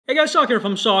Hey guys, Sak here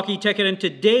from sakitech, and in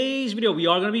today's video we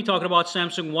are going to be talking about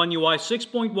Samsung One UI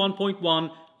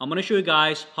 6.1.1. I'm going to show you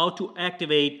guys how to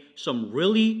activate some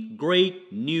really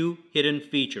great new hidden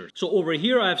features. So over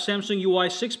here I have Samsung UI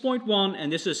 6.1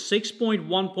 and this is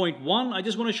 6.1.1. I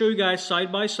just want to show you guys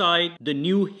side by side the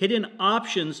new hidden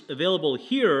options available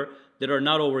here that are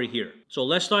not over here. So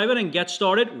let's dive in and get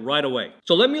started right away.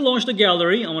 So let me launch the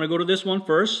gallery. I'm going to go to this one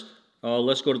first.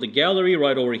 Let's go to the gallery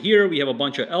right over here. We have a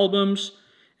bunch of albums.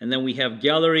 And then we have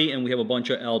gallery and we have a bunch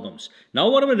of albums. Now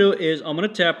what I'm going to do is I'm going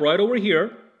to tap right over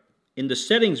here in the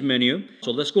settings menu.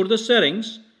 So let's go to the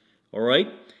settings. All right.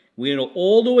 We're going to go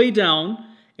all the way down.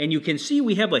 And you can see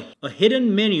we have a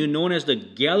hidden menu known as the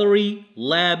Gallery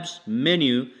Labs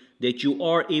menu that you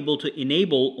are able to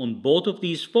enable on both of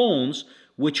these phones,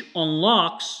 which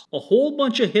unlocks a whole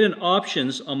bunch of hidden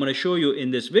options I'm going to show you in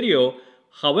this video.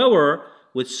 However,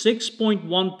 with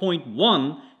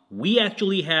 6.1.1, we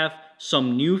actually have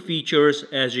some new features,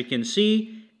 as you can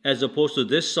see, as opposed to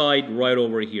this side right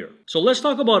over here. So let's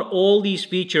talk about all these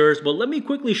features, but let me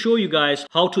quickly show you guys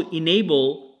how to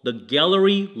enable the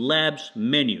Gallery Labs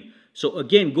menu. So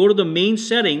again, go to the main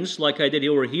settings like I did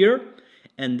over here,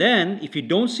 and then if you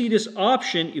don't see this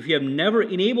option, if you have never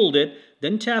enabled it,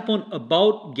 then tap on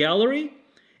About Gallery,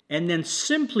 and then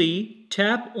simply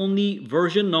tap on the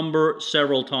version number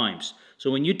several times.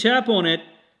 So when you tap on it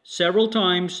several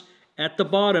times, at the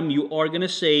bottom, you are going to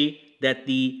say that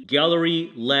the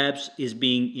Gallery Labs is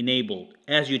being enabled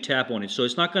as you tap on it. So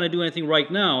it's not going to do anything right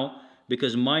now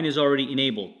because mine is already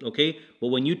enabled, okay? But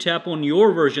when you tap on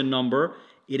your version number,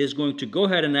 it is going to go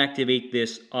ahead and activate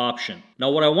this option. Now,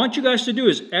 what I want you guys to do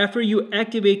is after you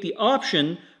activate the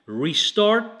option,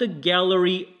 restart the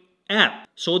Gallery app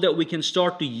so that we can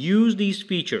start to use these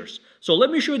features. So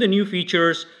let me show you the new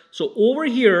features. So over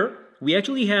here, we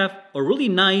actually have a really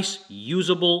nice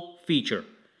usable feature,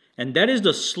 and that is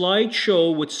the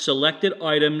slideshow with selected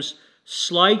items,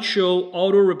 slideshow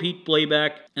auto repeat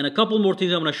playback, and a couple more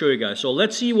things I'm going to show you guys. So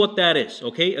let's see what that is.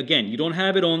 Okay, again, you don't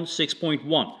have it on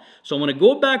 6.1. So I'm going to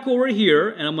go back over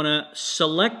here and I'm going to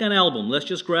select an album. Let's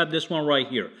just grab this one right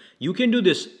here. You can do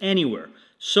this anywhere.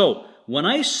 So when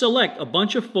I select a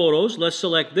bunch of photos, let's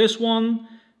select this one,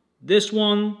 this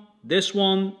one, this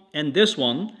one, and this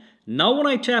one. Now when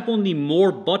I tap on the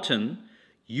More button,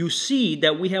 you see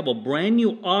that we have a brand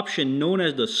new option known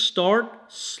as the Start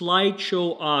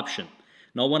Slideshow option.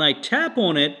 Now when I tap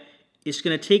on it, it's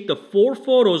going to take the 4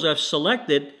 photos I've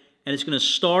selected and it's going to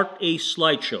start a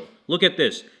slideshow. Look at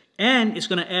this. And it's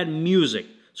going to add music.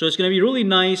 So it's going to be really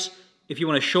nice if you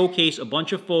want to showcase a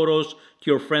bunch of photos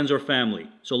to your friends or family.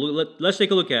 So let's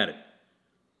take a look at it.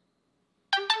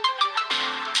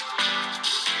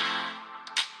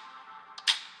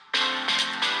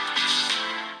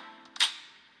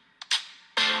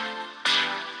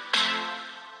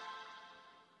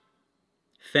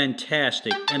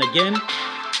 Fantastic. And again,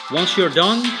 once you're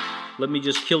done, let me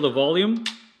just kill the volume.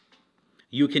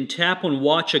 You can tap on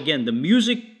watch again. The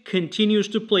music continues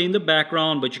to play in the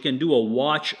background, but you can do a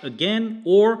watch again,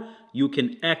 or you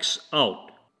can X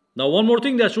out. Now, one more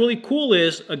thing that's really cool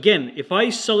is, again, if I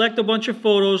select a bunch of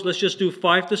photos, let's just do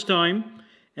 5 this time,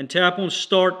 and tap on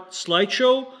Start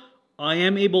Slideshow, I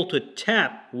am able to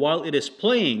tap while it is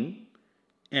playing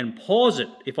and pause it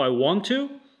if I want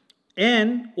to.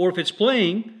 Or if it's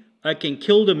playing, I can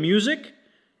kill the music.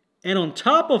 And on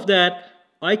top of that,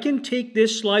 I can take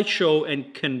this slideshow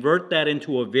and convert that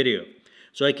into a video.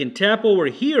 So I can tap over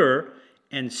here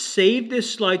and save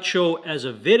this slideshow as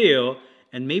a video,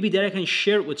 and maybe that I can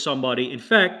share it with somebody. In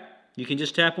fact, you can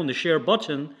just tap on the share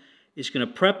button. It's going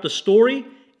to prep the story,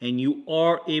 and you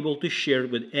are able to share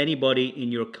it with anybody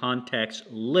in your contacts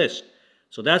list.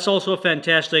 So that's also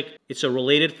fantastic. It's a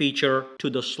related feature to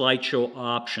the slideshow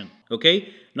option.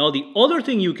 Okay, now the other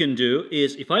thing you can do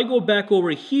is if I go back over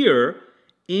here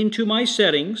into my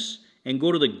settings and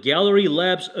go to the Gallery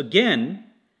Labs again,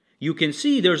 you can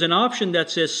see there's an option that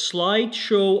says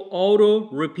Slideshow Auto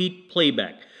Repeat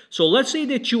Playback. So let's say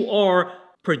that you are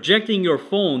projecting your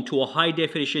phone to a high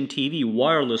definition TV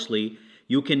wirelessly.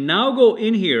 You can now go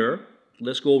in here.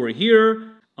 Let's go over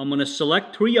here. I'm going to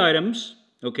select 3 items.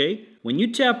 Okay, when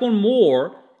you tap on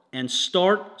More and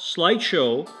Start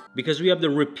Slideshow, because we have the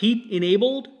repeat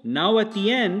enabled, now at the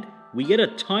end, we get a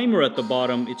timer at the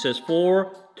bottom. It says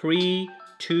 4, 3,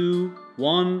 2,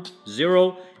 1,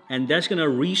 0, and that's going to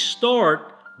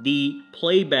restart the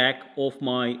playback of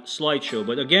my slideshow.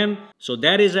 But again, so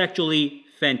that is actually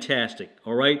fantastic,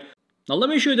 all right? Now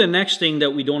let me show you the next thing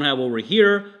that we don't have over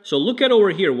here. So look at over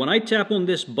here. When I tap on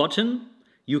this button,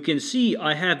 you can see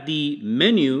I have the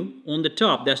menu on the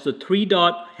top. That's the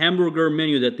 3-dot hamburger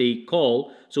menu that they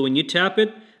call. So when you tap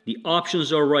it, The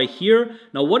options are right here.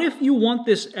 Now, what if you want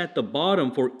this at the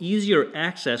bottom for easier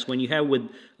access when you have with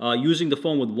using the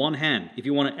phone with one hand? If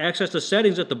you want to access the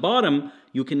settings at the bottom,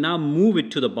 you can now move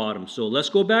it to the bottom. So let's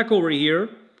go back over here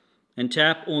and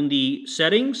tap on the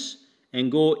settings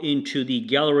and go into the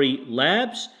Gallery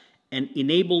Labs and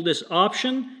enable this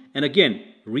option. And again,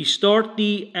 restart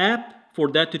the app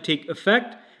for that to take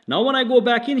effect. Now when I go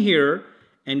back in here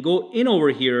and go in over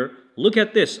here, look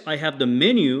at this. I have the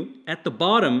menu at the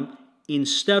bottom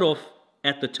instead of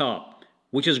at the top,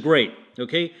 which is great,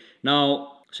 okay?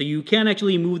 Now, so you can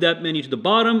actually move that menu to the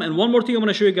bottom. And one more thing I'm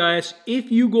gonna show you guys, if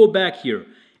you go back here,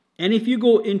 and if you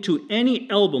go into any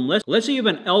album, let's say you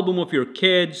have an album of your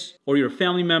kids or your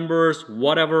family members,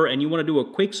 whatever, and you want to do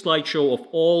a quick slideshow of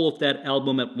all of that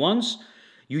album at once,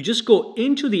 you just go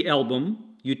into the album,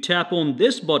 you tap on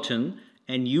this button,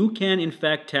 and you can in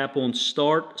fact tap on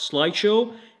Start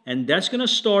Slideshow, and that's going to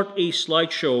start a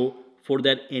slideshow for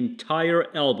that entire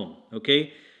album,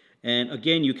 okay? And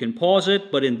again, you can pause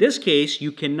it, but in this case,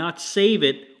 you cannot save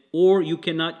it or you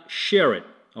cannot share it,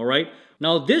 all right?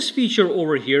 Now this feature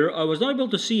over here, I was not able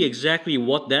to see exactly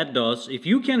what that does. If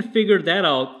you can figure that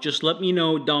out, just let me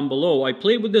know down below. I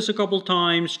played with this a couple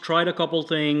times, tried a couple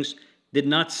things, did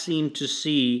not seem to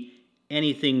see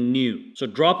anything new. So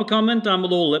drop a comment down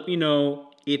below, let me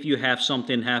know if you have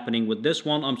something happening with this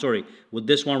one. I'm sorry, with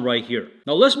this one right here.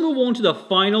 Now let's move on to the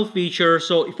final feature.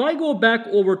 So if I go back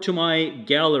over to my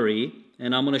gallery,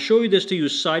 and I'm going to show you this to you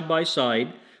side by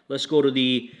side. Let's go to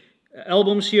the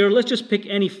albums here. Let's just pick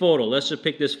any photo. Let's just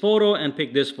pick this photo and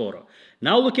pick this photo.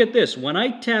 Now look at this. When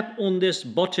I tap on this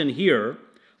button here,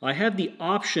 I have the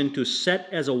option to set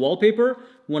as a wallpaper.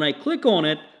 When I click on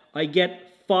it, I get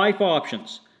 5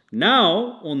 options.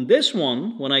 Now on this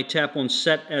one, when I tap on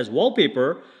set as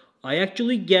wallpaper, I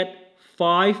actually get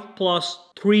 5 plus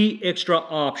 3 extra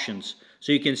options.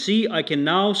 So you can see I can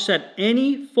now set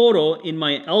any photo in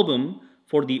my album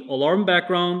for the alarm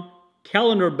background,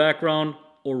 calendar background,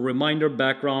 or reminder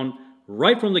background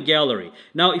right from the gallery.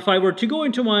 Now, if I were to go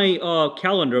into my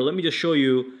calendar, let me just show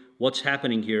you what's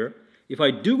happening here. If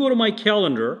I do go to my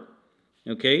calendar,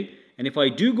 okay, and if I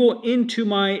do go into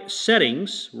my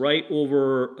settings right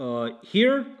over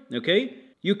here, okay,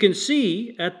 you can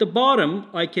see at the bottom,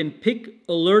 I can pick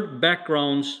alert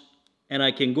backgrounds and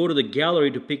I can go to the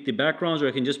gallery to pick the backgrounds, or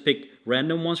I can just pick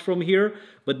random ones from here.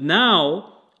 But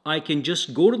now I can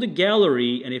just go to the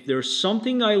gallery, and if there's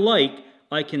something I like,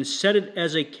 I can set it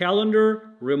as a calendar,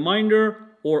 reminder,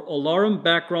 or alarm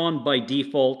background by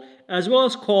default, as well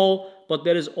as call, but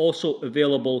that is also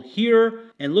available here.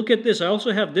 And look at this, I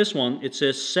also have this one. It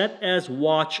says set as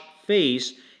watch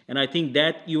face, and I think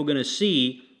that you're gonna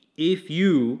see if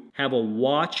you have a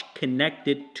watch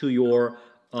connected to your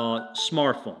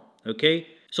smartphone, okay?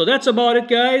 So that's about it,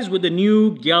 guys, with the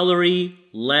new Gallery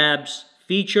Labs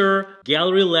feature.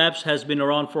 Gallery Labs has been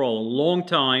around for a long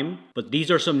time, but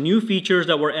these are some new features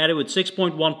that were added with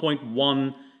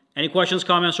 6.1.1. Any questions,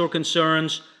 comments, or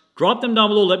concerns? Drop them down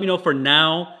below. Let me know. For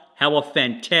now, have a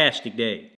fantastic day.